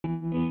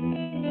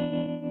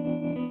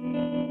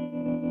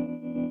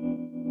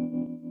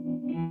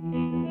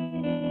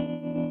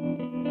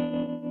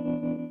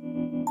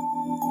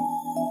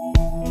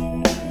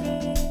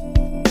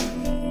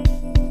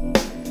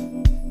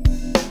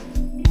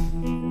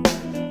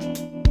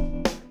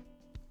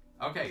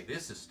Okay,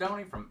 this is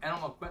Stoney from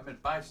Animal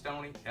Equipment by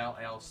Stoney,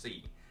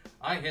 LLC.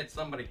 I had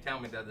somebody tell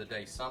me the other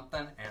day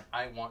something and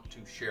I want to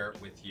share it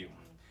with you.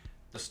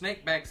 The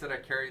snake bags that I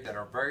carry that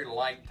are very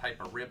light type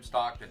of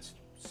ripstock that's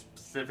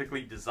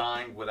specifically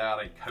designed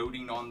without a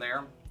coating on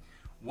there,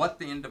 what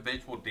the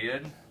individual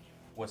did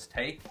was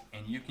take,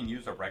 and you can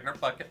use a regular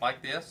bucket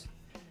like this,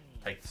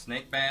 take the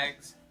snake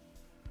bags,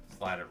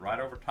 slide it right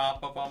over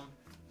top of them.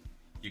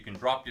 You can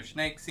drop your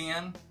snakes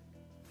in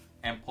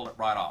and pull it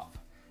right off.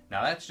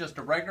 Now that's just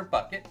a regular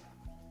bucket.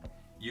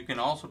 You can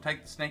also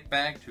take the snake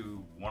bag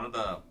to one of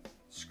the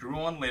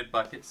screw-on lid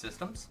bucket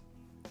systems.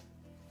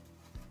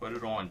 Put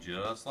it on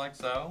just like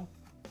so.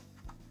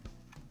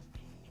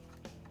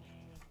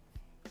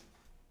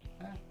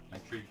 Okay.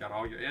 Make sure you got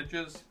all your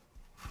edges.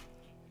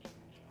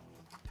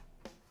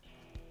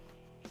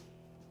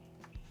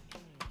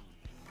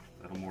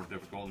 A little more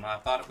difficult than I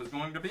thought it was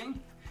going to be.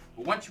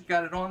 But once you've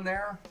got it on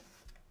there,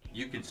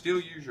 you can still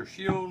use your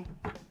shield.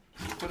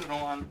 You put it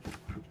on,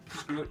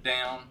 screw it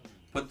down,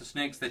 put the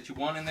snakes that you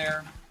want in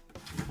there,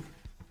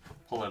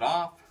 pull it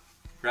off,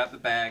 grab the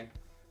bag,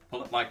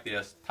 pull it like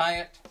this, tie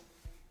it,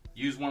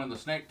 use one of the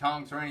snake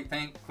tongs or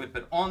anything, clip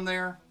it on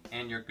there,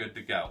 and you're good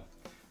to go.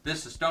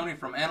 This is Stoney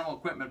from Animal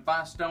Equipment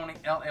by Stoney,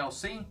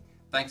 LLC.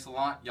 Thanks a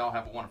lot. Y'all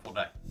have a wonderful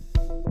day.